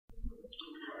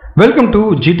Welcome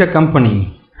to GTech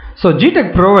company. So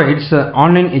GTech provides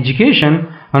online education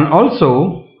and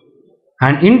also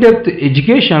an in-depth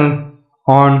education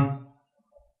on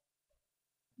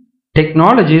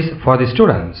technologies for the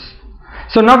students.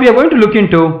 So now we are going to look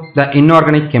into the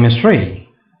inorganic chemistry.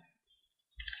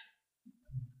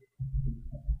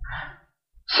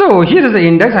 So here is the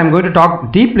index. I am going to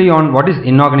talk deeply on what is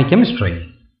inorganic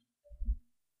chemistry.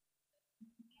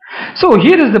 So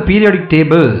here is the periodic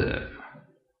table.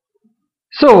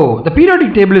 So the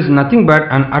periodic table is nothing but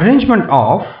an arrangement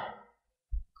of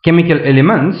chemical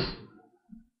elements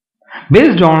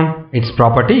based on its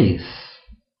properties.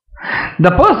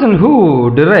 The person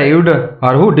who derived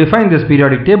or who defined this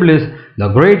periodic table is the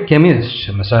great chemist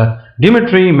Mr.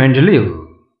 Dmitry Mendeleev.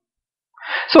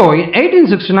 So in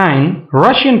 1869,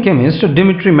 Russian chemist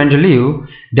Dmitry Mendeleev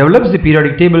develops the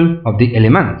periodic table of the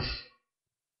elements.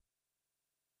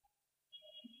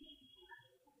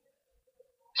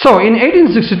 So in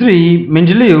 1863,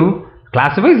 Mendeleev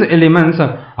classifies the elements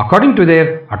according to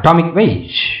their atomic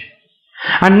weight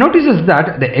and notices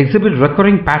that they exhibit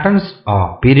recurring patterns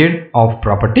or period of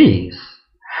properties.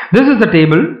 This is the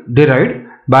table derived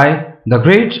by the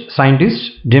great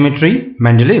scientist Dmitry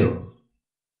Mendeleev.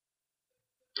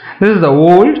 This is the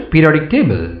old periodic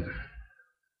table.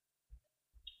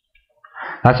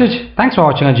 That's it. Thanks for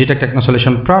watching a GTech Techno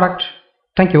Solution product.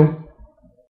 Thank you.